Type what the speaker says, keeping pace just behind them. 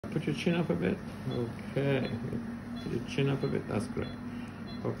put your chin up a bit. Okay, put your chin up a bit, that's great.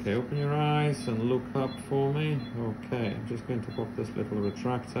 Okay, open your eyes and look up for me. Okay, I'm just going to pop this little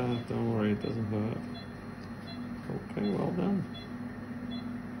retractor. Don't worry, it doesn't hurt. Okay, well done.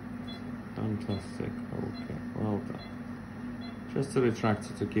 Fantastic, okay, well done. Just a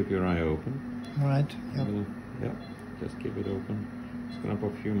retractor to keep your eye open. Right, yep. Yep, just keep it open. Just gonna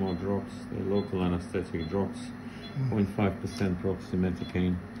put a few more drops. They're local anesthetic drops. 0.5%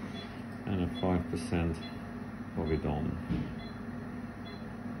 proximethicane and a 5% povidone.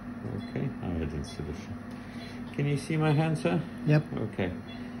 Okay, iodine solution. Can you see my hand, sir? Yep. Okay.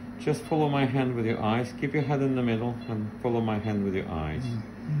 Just follow my hand with your eyes. Keep your head in the middle and follow my hand with your eyes.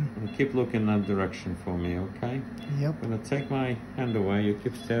 And keep looking that direction for me, okay? Yep. I'm gonna take my hand away. You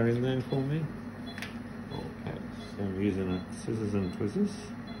keep staring there for me. Okay, so I'm using scissors and tweezers.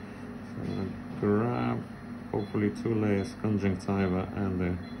 So I'm gonna grab hopefully 2 layers conjunctiva and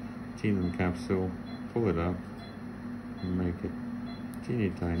the Tenon capsule. Pull it up and make it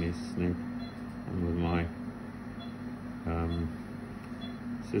teeny tiny snip, and with my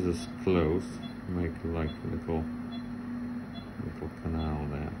scissors closed, make like a little canal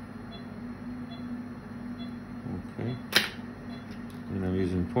there. Okay, and I'm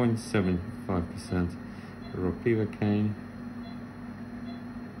using 0.75% ropivacaine.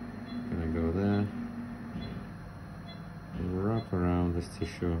 Gonna go there, wrap around this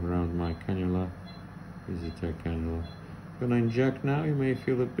tissue, around my cannula, Visiter cannula. Gonna inject now. You may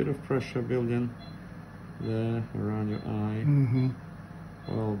feel a bit of pressure building there around your eye.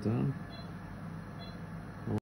 Well done.